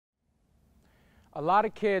A lot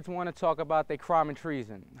of kids want to talk about their crime and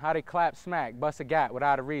treason, how they clap smack, bust a gat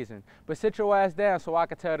without a reason. But sit your ass down so I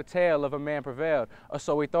can tell the tale of a man prevailed, or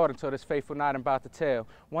so he thought until this fateful night I'm about to tell.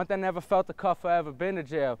 One that never felt the cuff or ever been to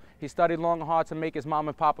jail. He studied long and hard to make his mom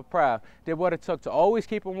and papa proud. Did what it took to always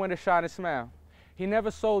keep him with a shining smile. He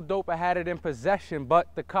never sold dope or had it in possession,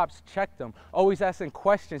 but the cops checked him, always asking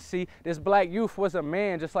questions. See, this black youth was a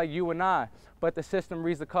man just like you and I, but the system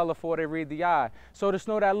reads the color before they read the eye. So just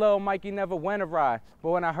know that little Mikey never went awry.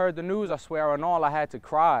 But when I heard the news, I swear on all I had to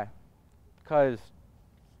cry. Cause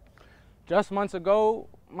just months ago,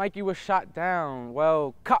 Mikey was shot down.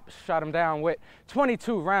 Well, cops shot him down with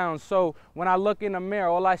 22 rounds. So when I look in the mirror,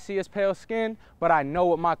 all I see is pale skin, but I know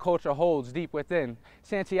what my culture holds deep within.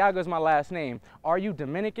 Santiago's my last name. Are you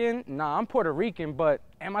Dominican? Nah, I'm Puerto Rican, but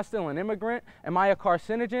am I still an immigrant? Am I a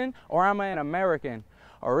carcinogen, or am I an American?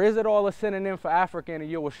 Or is it all a synonym for African and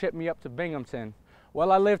you will ship me up to Binghamton?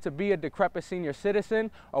 Will I live to be a decrepit senior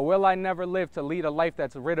citizen, or will I never live to lead a life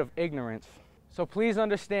that's rid of ignorance? So please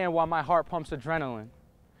understand why my heart pumps adrenaline.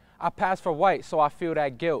 I pass for white, so I feel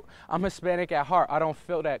that guilt. I'm Hispanic at heart, I don't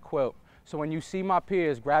feel that quilt. So when you see my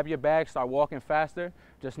peers, grab your bag, start walking faster,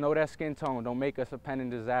 just know that skin tone don't make us a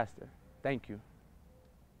pending disaster. Thank you.